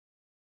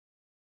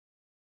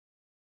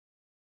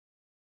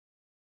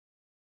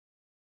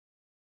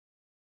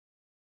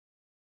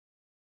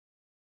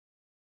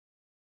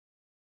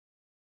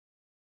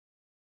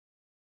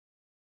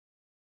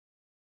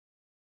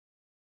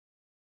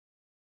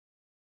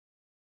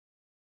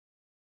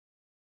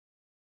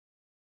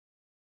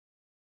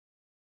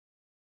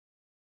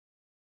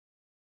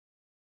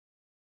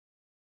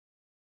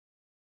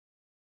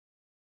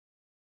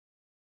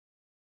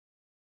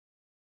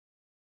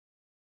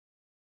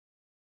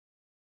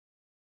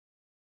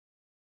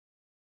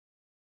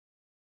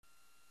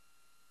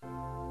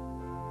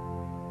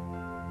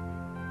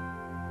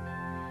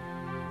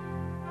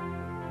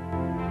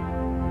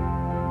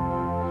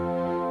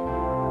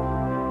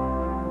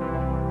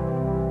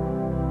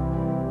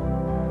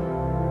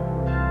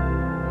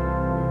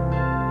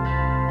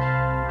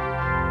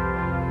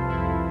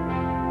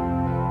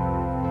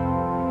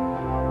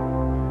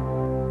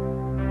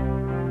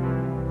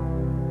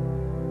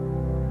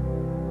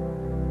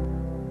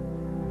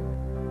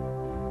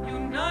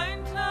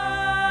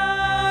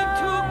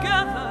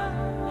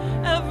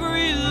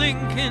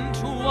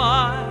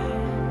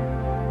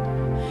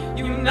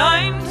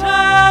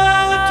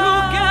United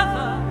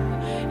together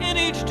in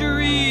each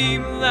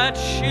dream that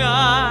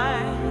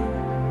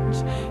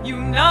shines.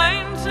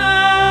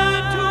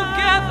 United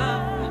together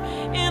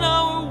in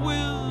our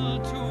will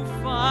to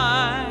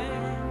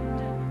find.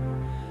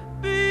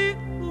 Be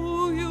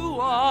who you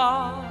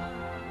are.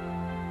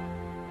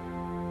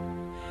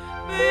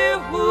 Be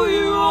who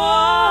you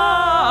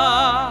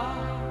are.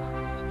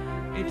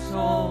 It's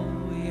all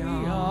we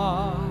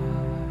are.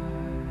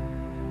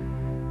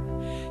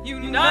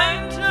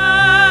 United.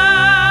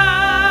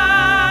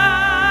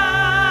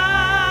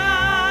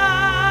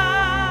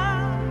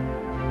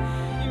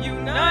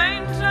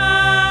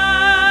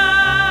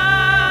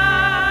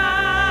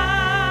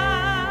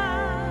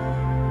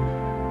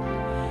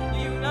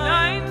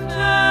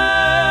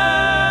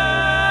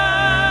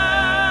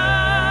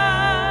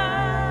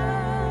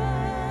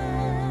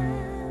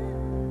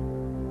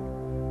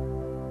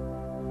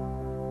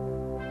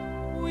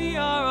 We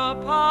are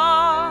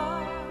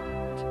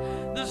apart,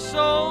 the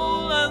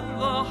soul and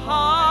the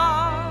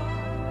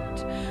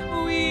heart.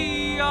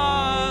 We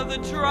are the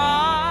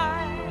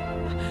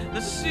tribe,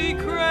 the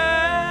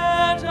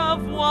secret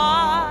of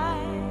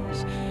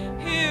wise.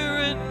 Here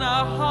in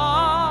our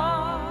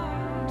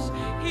hearts,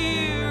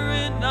 here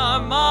in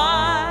our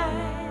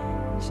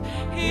minds,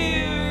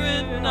 here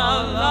in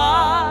our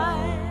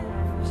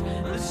lives,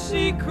 the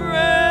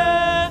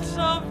secrets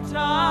of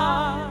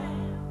time.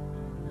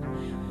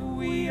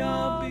 We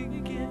are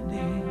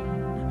beginning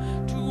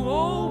to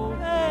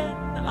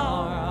open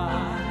our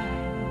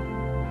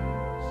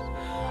eyes,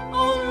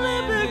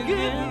 only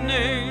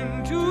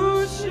beginning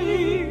to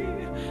see,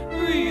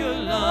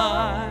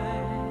 realize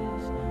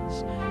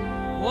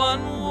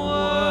one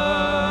word.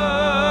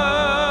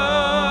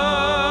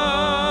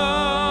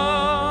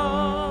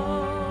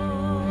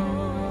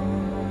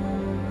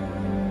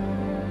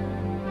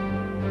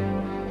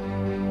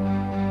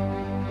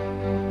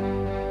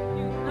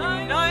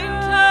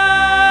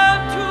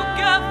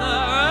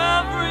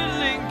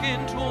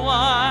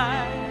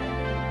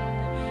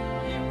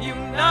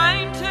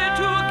 United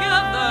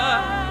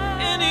together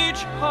in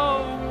each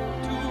hope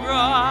to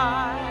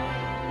rise.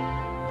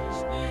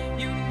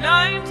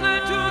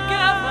 United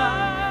together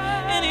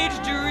in each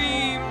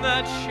dream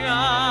that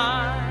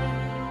shines.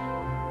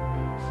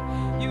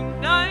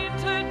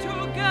 United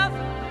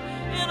together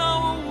in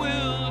our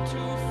will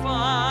to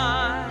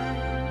find.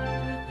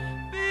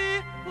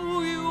 Be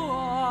who you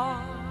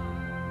are.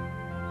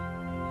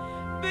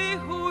 Be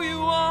who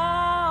you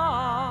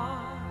are.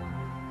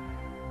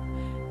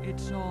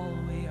 It's all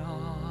we are.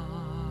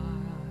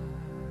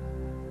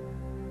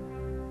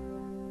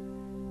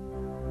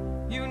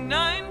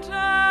 United.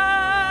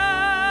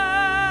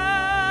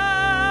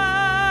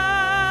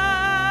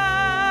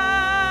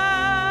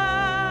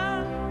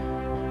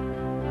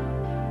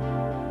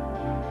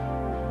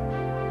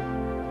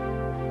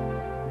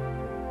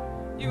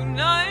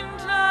 United.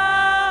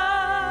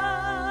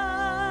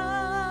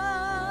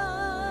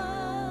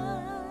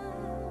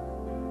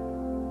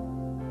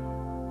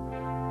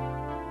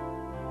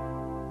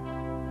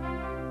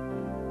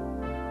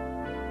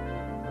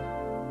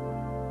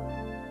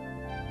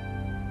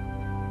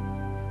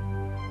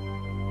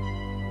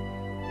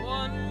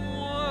 One